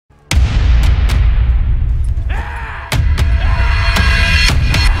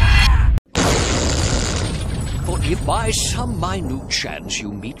if by some minute chance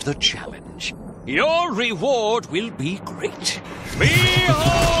you meet the challenge, your reward will be great.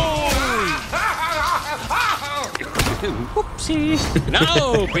 Behold! Whoopsie.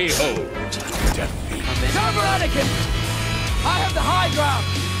 Now behold defeat. Cover, Anakin! I have the high ground!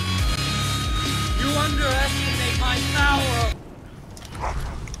 You underestimate my power!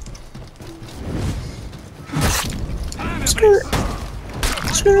 Skirt.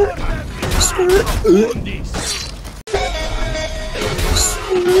 Skirt. Skirt.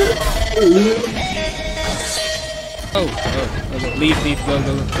 Oh, leave, go,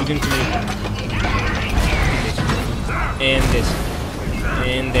 leave him to me. And this.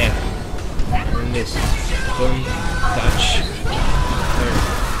 And that. And this. Don't touch her.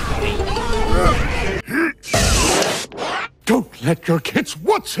 Don't let your kids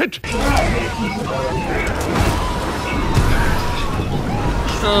what's it?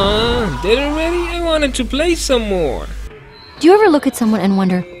 Did already? I wanted to play some more. Do you ever look at someone and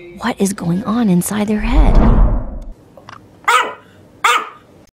wonder what is going on inside their head?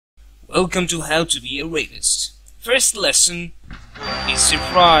 Welcome to How to Be a Rapist. First lesson is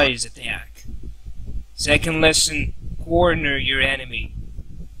surprise attack. Second lesson, corner your enemy.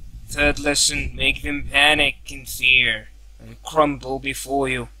 Third lesson, make them panic in fear and crumble before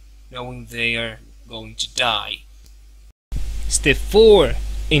you, knowing they are going to die. Step 4,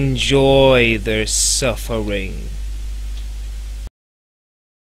 enjoy their suffering.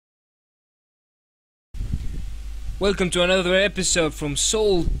 Welcome to another episode from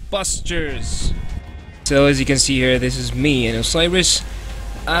Soul Busters. So as you can see here, this is me and Osiris.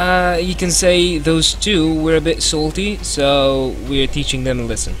 You can say those two were a bit salty, so we're teaching them a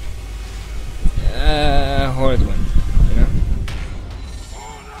lesson. Hard one, you know.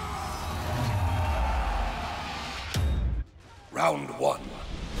 Round 1.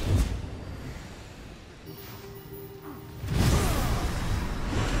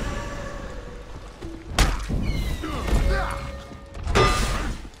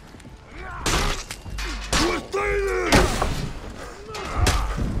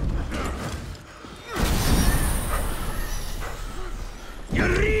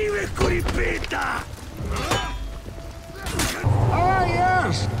 Ah,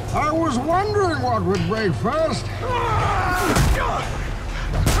 yes! I was wondering what would break first.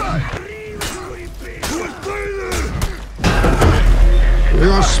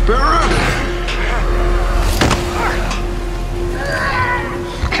 Your spirit?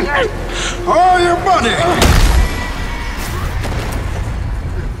 Oh, your buddy!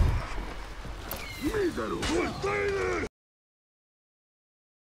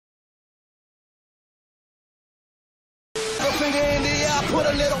 Put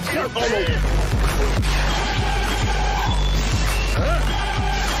a little curve on it.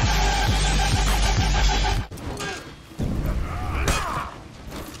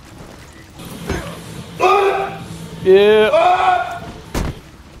 Yeah.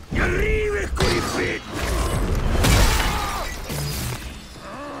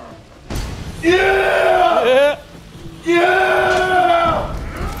 Yeah! Yeah!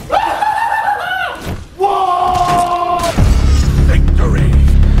 Whoa! Victory!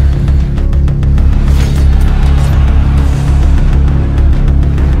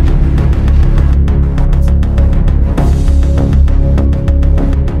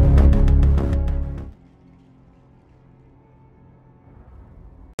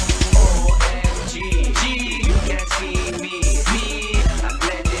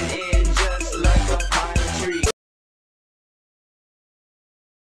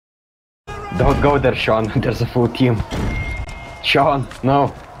 Don't go there, Sean. There's a full team. Sean,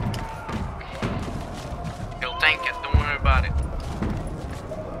 no. He'll tank it, don't worry about it.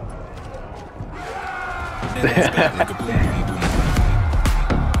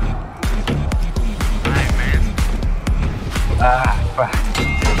 Alright, man. Ah, fuck.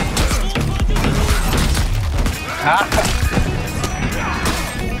 Ah.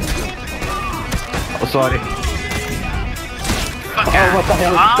 Oh, sorry. Fuck Oh, what the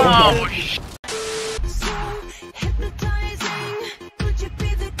hell? Oh,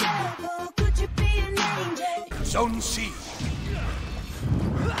 Zone C.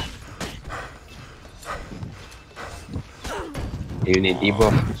 You need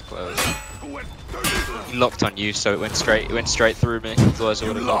debuff. He locked on you, so it went straight through me. Otherwise I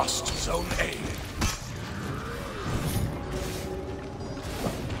would have Lost Zone A.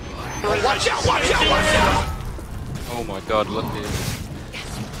 Watch out! Watch out! Watch out! Oh my god, look at it.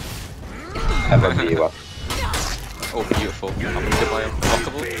 Have a debuff. Oh, beautiful. I'm gonna do my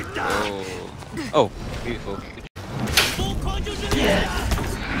unblockable. Oh, beautiful.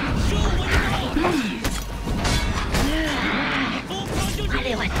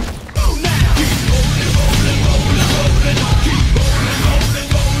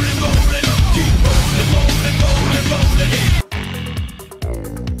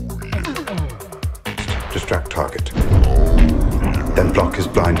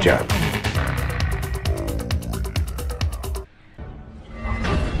 blind jab.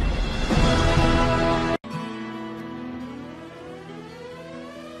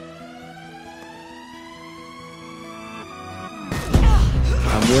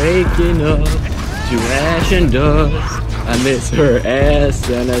 I'm waking up to ash and dust. I miss her ass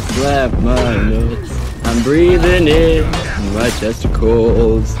and I slap my nuts. I'm breathing in my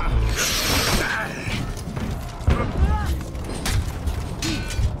testicles.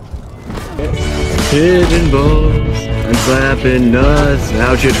 Hitting balls and slapping nuts.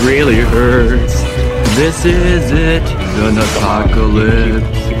 Ouch, it really hurts. This is it, an apocalypse.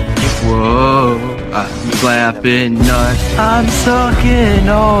 Whoa, I'm slapping nuts. I'm sucking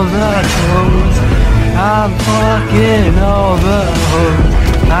all the toes. I'm fucking all the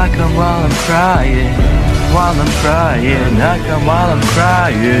hoes. I come while I'm crying, while I'm crying. I come while I'm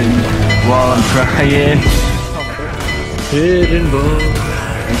crying, while I'm crying. Hitting balls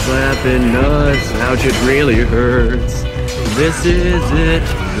and slapping nuts. Ouch, it really hurts. This is it,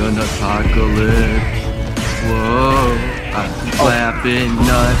 an apocalypse. Whoa, I'm slapping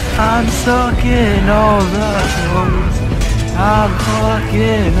nuts. I'm sucking all the toes. I'm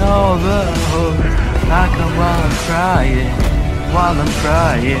fucking all the hoes. I come while I'm crying, while I'm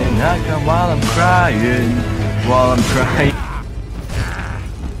crying. I come while I'm crying, while I'm crying.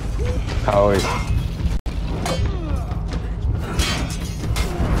 Howie.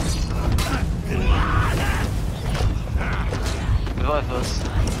 Revive us.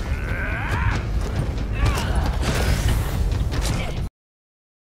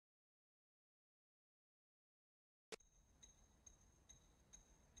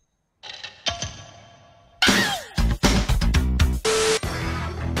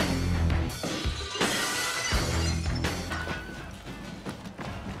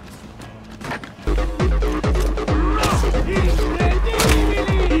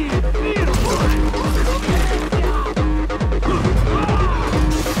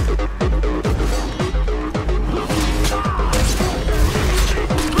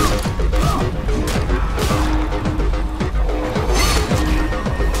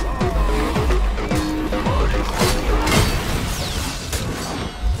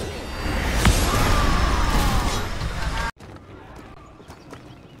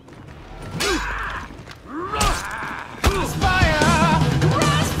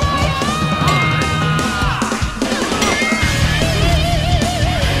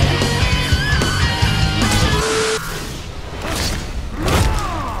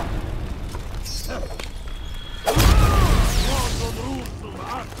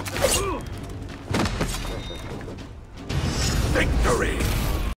 Victory!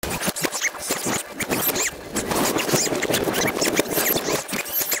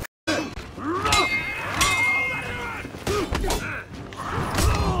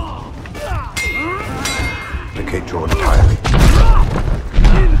 Placate jaw entirely.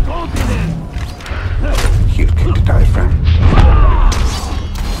 Heel kicked diaphragm.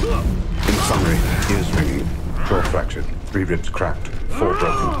 In summary, ears ringing, jaw fractured, 3 ribs cracked, 4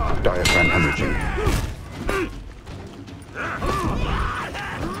 broken, diaphragm hemorrhaging.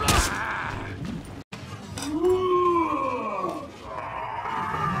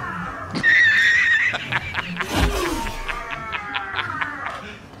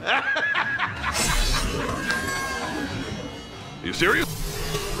 You serious?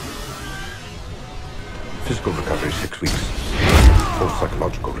 Physical recovery 6 weeks. Full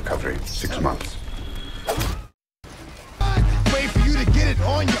psychological recovery 6 months. Wait for you to get it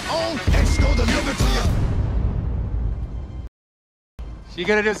on your own and still deliver to you. You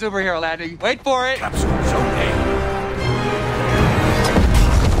gonna do superhero landing? Wait for it! Capsule Zone A.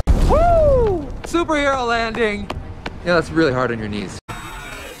 Woo! Superhero landing! Yeah, that's really hard on your knees.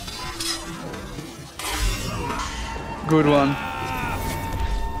 Good one.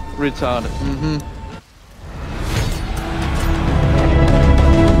 Retarded.